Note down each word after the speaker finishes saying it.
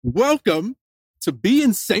Welcome to Be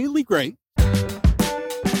Insanely Great.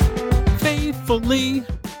 Faithfully.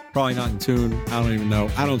 Probably not in tune. I don't even know.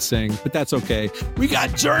 I don't sing, but that's okay. We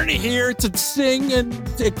got Journey here to sing and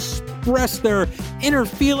express their inner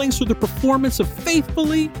feelings through the performance of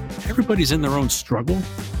Faithfully. Everybody's in their own struggle.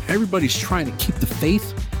 Everybody's trying to keep the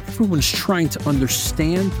faith. Everyone's trying to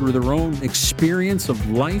understand through their own experience of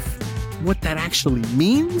life what that actually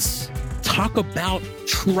means. Talk about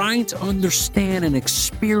trying to understand and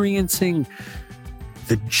experiencing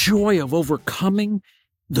the joy of overcoming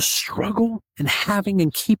the struggle and having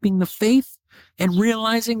and keeping the faith and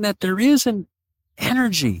realizing that there is an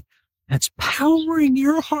energy that's powering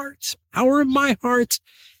your heart, powering my heart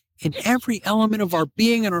in every element of our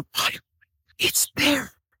being and our body. It's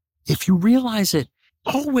there. If you realize it,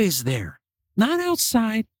 always there, not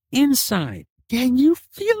outside, inside. Can you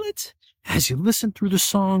feel it? As you listen through the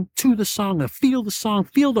song, to the song, feel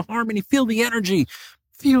the harmony, feel the energy,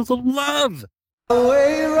 feel the love. We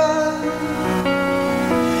run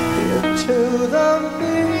into the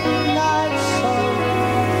midnight sun.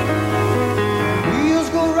 Wheels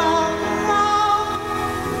go round and round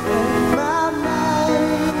in my mind.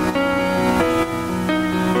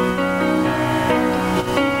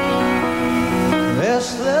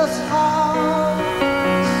 Restless hearts.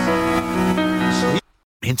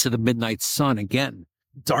 Into the midnight sun again.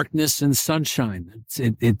 Darkness and sunshine.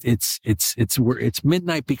 It's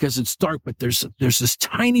midnight because it's dark, but there's this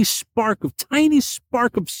tiny spark of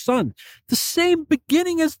sun. The same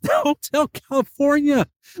beginning as the Hotel California.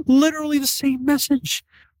 Literally the same message,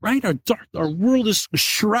 right? Our world is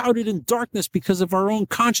shrouded in darkness because of our own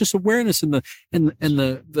conscious awareness and the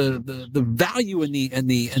value and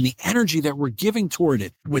the energy that we're giving toward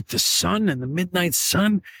it. With the sun and the midnight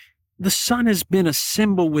sun, the sun has been a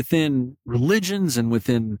symbol within religions and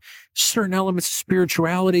within certain elements of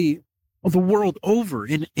spirituality of the world over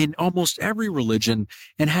in almost every religion,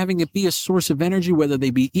 and having it be a source of energy, whether they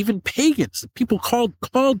be even pagans, people called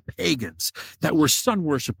pagans that were sun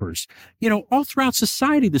worshipers. You know, all throughout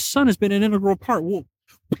society, the sun has been an integral part. Well,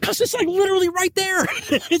 because it's like literally right there.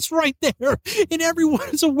 It's right there in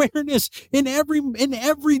everyone's awareness. In every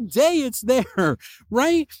day it's there,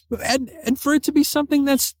 right? And for it to be something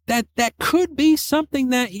that could be something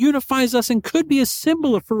that unifies us and could be a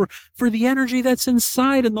symbol for the energy that's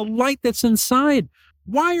inside and the light that's inside.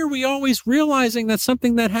 Why are we always realizing that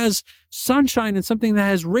something that has sunshine and something that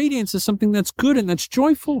has radiance is something that's good and that's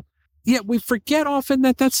joyful? Yet we forget often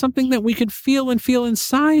that that's something that we can feel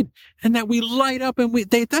inside, and that we light up, and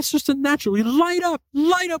that's just a natural. We light up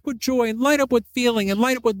with joy and light up with feeling and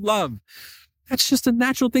light up with love. That's just a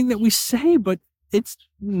natural thing that we say, but it's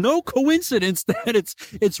no coincidence that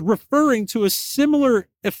it's referring to a similar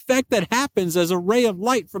effect that happens as a ray of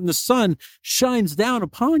light from the sun shines down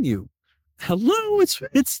upon you. Hello,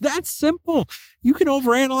 it's that simple. You can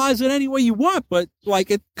overanalyze it any way you want, but like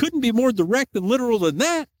it couldn't be more direct and literal than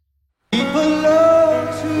that. People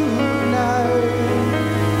love tonight,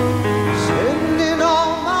 sending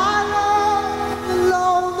all my love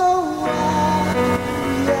along the wire.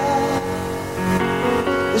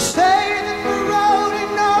 They say that the road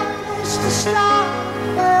ain't no place to stop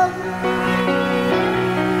ever.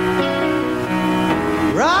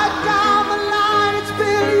 Right down the line, it's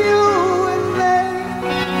been you and me.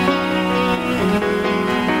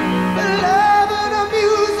 The love of the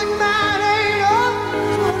music man ain't up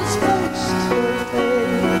for his face to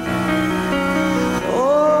face.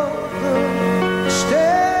 Oh, girl,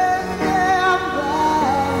 stand by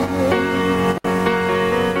me.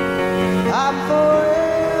 I'm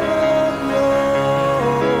forever yours.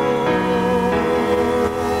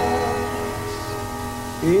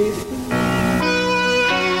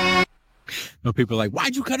 You know, people are like,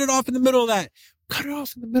 why'd you cut it off in the middle of that? Cut it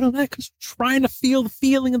off in the middle of that because we're trying to feel the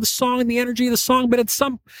feeling of the song and the energy of the song, but at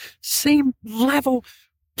some same level,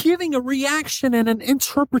 giving a reaction and an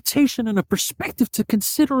interpretation and a perspective to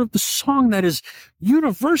consider of the song that is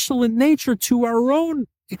universal in nature to our own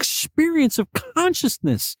experience of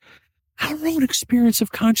consciousness. Our own experience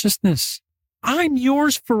of consciousness. I'm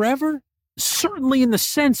yours forever, certainly in the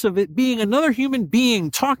sense of it being another human being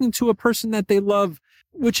talking to a person that they love,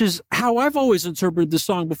 which is how I've always interpreted the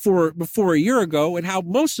song before a year ago, and how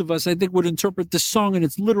most of us, I think, would interpret this song in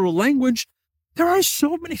its literal language. There are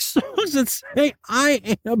so many songs that say,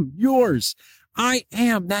 I am yours. I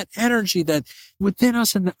am that energy that within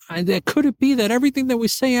us. And that could it be that everything that we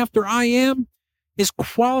say after I am is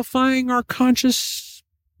qualifying our conscious,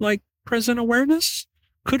 like, present awareness?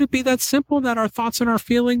 Could it be that simple, that our thoughts and our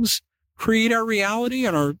feelings create our reality,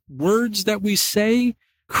 and our words that we say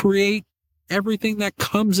create everything that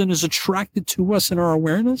comes and is attracted to us in our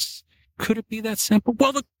awareness? Could it be that simple?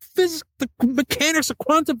 Well, the mechanics of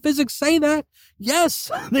quantum physics say that.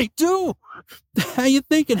 Yes, they do. How you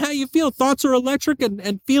think and how you feel. Thoughts are electric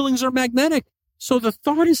and feelings are magnetic. So the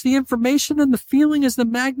thought is the information and the feeling is the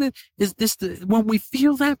magnet. Is this when we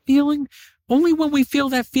feel that feeling? Only when we feel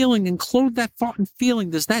that feeling and clothe that thought and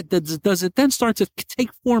feeling does it then start to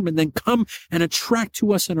take form and then come and attract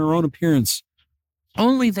to us in our own appearance.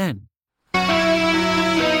 Only then.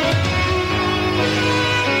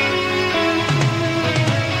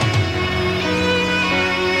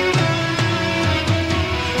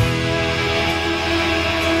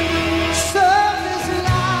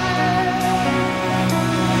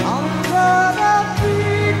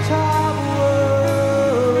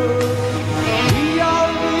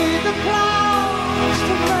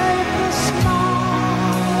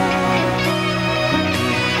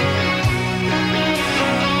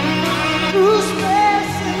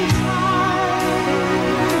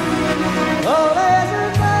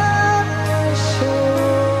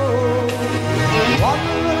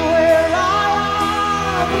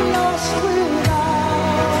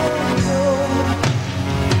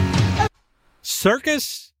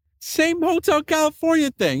 Circus, same Hotel California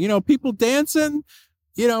thing. People dancing,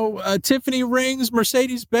 Tiffany rings,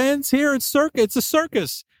 Mercedes-Benz. Here it's circus. It's a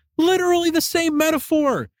circus. Literally the same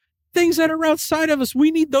metaphor. Things that are outside of us. We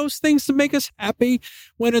need those things to make us happy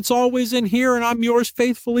when it's always in here and I'm yours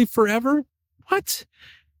faithfully forever. What?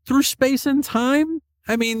 Through space and time?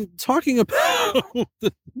 I mean, talking about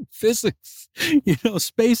the physics,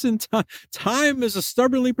 space and time. Time is a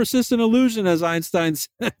stubbornly persistent illusion, as Einstein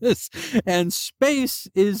says, and space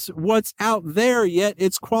is what's out there, yet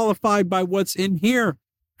it's qualified by what's in here.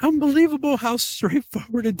 Unbelievable how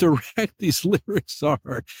straightforward and direct these lyrics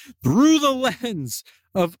are through the lens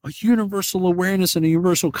of a universal awareness and a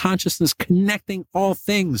universal consciousness connecting all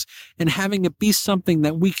things and having it be something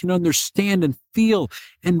that we can understand and feel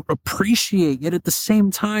and appreciate. Yet at the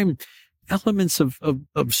same time, elements of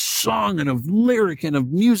song and of lyric and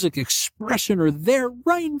of music expression are there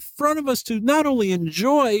right in front of us to not only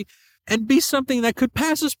enjoy and be something that could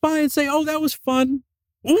pass us by and say, oh, that was fun.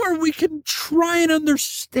 Or we can try and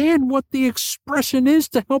understand what the expression is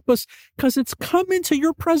to help us, because it's come into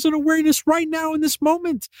your present awareness right now in this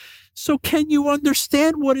moment. So can you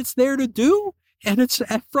understand what it's there to do? And it's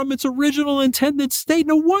from its original intended state.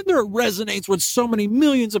 No wonder it resonates with so many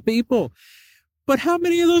millions of people. But how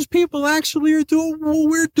many of those people actually are doing what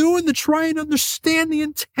we're doing to try and understand the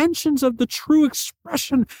intentions of the true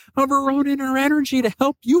expression of our own inner energy to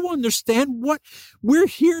help you understand what we're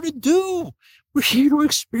here to do? We're here to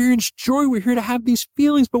experience joy. We're here to have these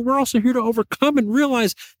feelings, but we're also here to overcome and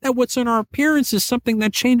realize that what's in our appearance is something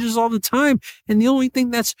that changes all the time. And the only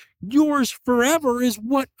thing that's yours forever is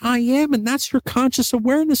what I am. And that's your conscious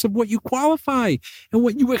awareness of what you qualify and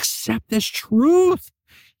what you accept as truth.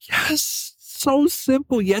 Yes, so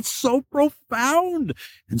simple, yet so profound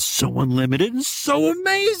and so unlimited and so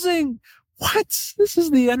amazing. What? This is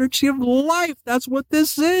the energy of life. That's what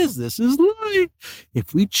this is. This is life.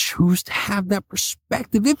 If we choose to have that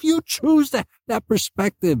perspective, if you choose to have that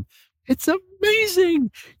perspective, it's amazing.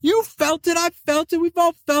 You felt it. I felt it. We've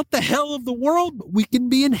all felt the hell of the world, but we can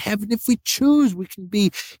be in heaven if we choose. We can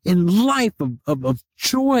be in life of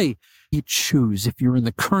joy. You choose. If you're in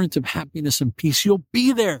the current of happiness and peace, you'll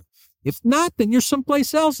be there. If not, then you're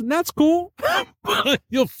someplace else, and that's cool. But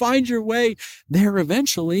you'll find your way there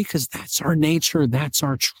eventually, because that's our nature. That's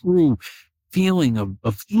our true feeling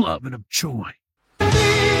of love and of joy.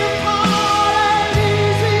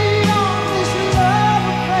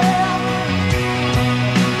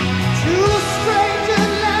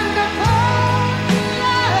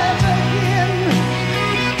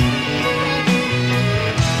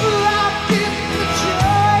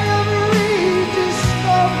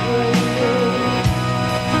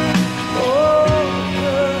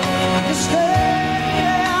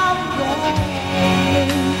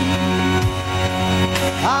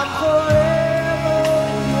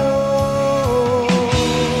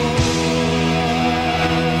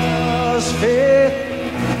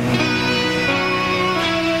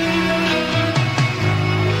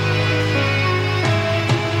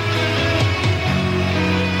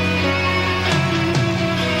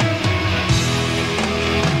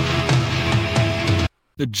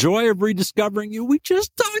 The joy of rediscovering you. We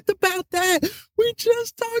just talked about that.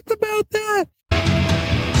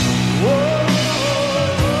 Whoa.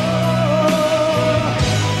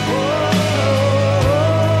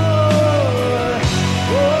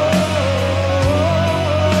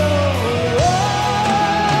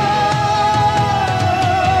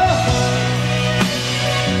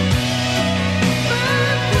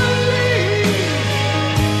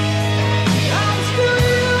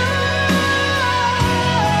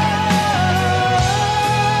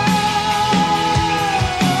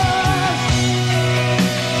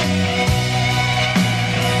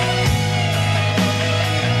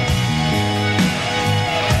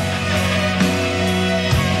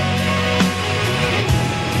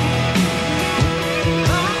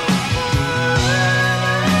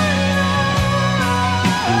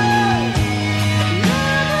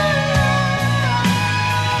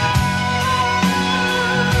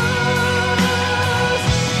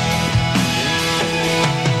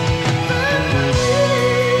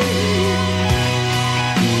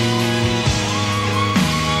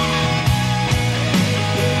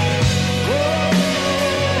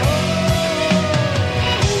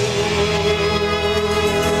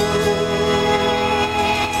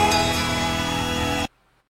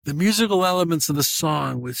 musical elements of the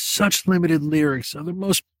song with such limited lyrics are the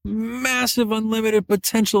most massive, unlimited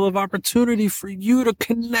potential of opportunity for you to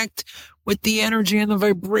connect with the energy and the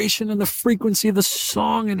vibration and the frequency of the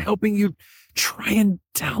song, and helping you try and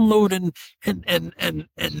download and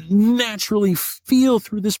naturally feel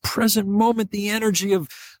through this present moment the energy of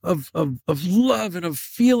love and of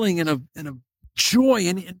feeling and of joy,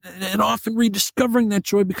 and often rediscovering that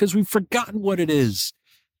joy because we've forgotten what it is.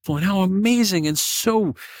 And how amazing and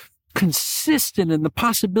so consistent in the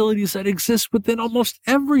possibilities that exist within almost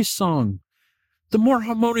every song. The more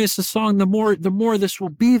harmonious the song, the more this will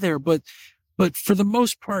be there. But for the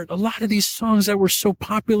most part, a lot of these songs that were so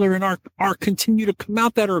popular and are continue to come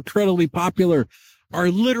out that are incredibly popular are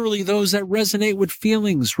literally those that resonate with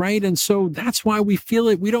feelings, right? And so that's why we feel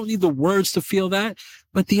it. We don't need the words to feel that,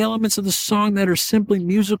 but the elements of the song that are simply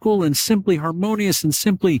musical and simply harmonious and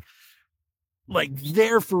simply like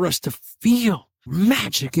there for us to feel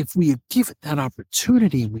magic if we give it that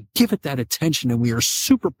opportunity and we give it that attention and we are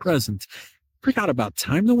super present. Forgot about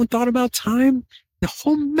time. No one thought about time. The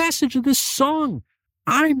whole message of this song,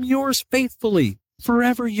 I'm yours faithfully,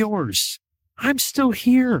 forever yours. I'm still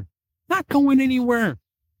here, not going anywhere.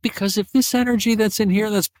 Because if this energy that's in here,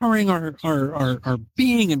 that's powering our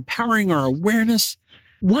being and powering our awareness,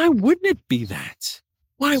 why wouldn't it be that?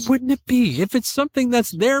 Why wouldn't it be? If it's something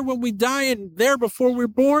that's there when we die and there before we're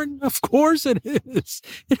born, of course it is.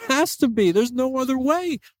 It has to be. There's no other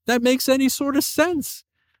way that makes any sort of sense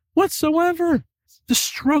whatsoever. The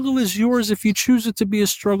struggle is yours if you choose it to be a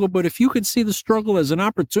struggle, but if you can see the struggle as an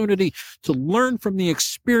opportunity to learn from the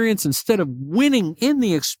experience instead of winning in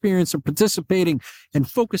the experience and participating and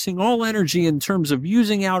focusing all energy in terms of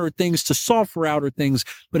using outer things to solve for outer things,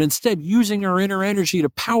 but instead using our inner energy to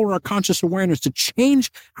power our conscious awareness, to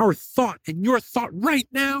change our thought and your thought right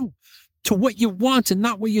now to what you want and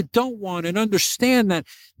not what you don't want, and understand that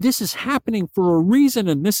this is happening for a reason,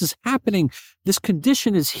 and this is happening. This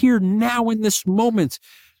condition is here now in this moment,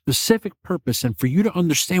 specific purpose, and for you to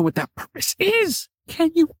understand what that purpose is.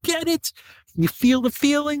 Can you get it? You feel the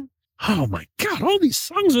feeling? Oh my God, all these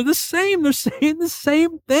songs are the same. They're saying the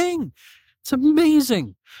same thing. It's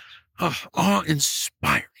amazing.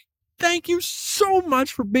 Awe-inspiring. Thank you so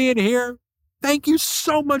much for being here. Thank you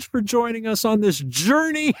so much for joining us on this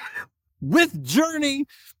journey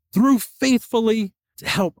through faithfully to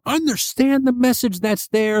help understand the message that's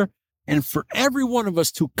there, and for every one of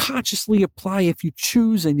us to consciously apply if you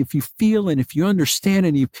choose and if you feel and if you understand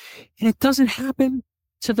and it doesn't happen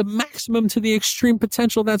to the maximum, to the extreme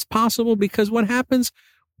potential that's possible, because what happens,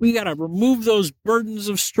 we got to remove those burdens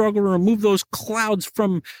of struggle, remove those clouds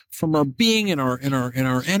from our being and our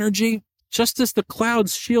energy. Just as the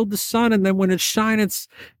clouds shield the sun, and then when it shines,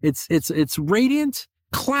 it's radiant.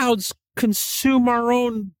 Clouds consume our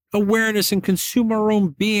own awareness and consume our own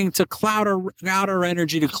being to cloud our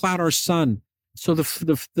energy, to cloud our sun. So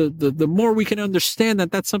the more we can understand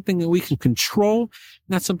that that's something that we can control,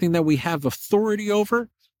 that's something that we have authority over.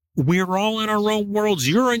 We're all in our own worlds.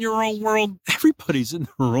 You're in your own world. Everybody's in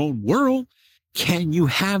their own world. Can you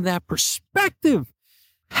have that perspective?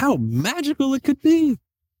 How magical it could be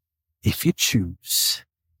if you choose.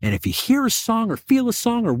 And if you hear a song or feel a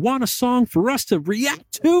song or want a song for us to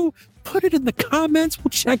react to, put it in the comments. We'll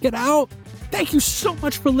check it out. Thank you so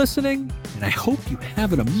much for listening. And I hope you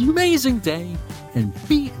have an amazing day and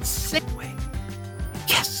be in sync.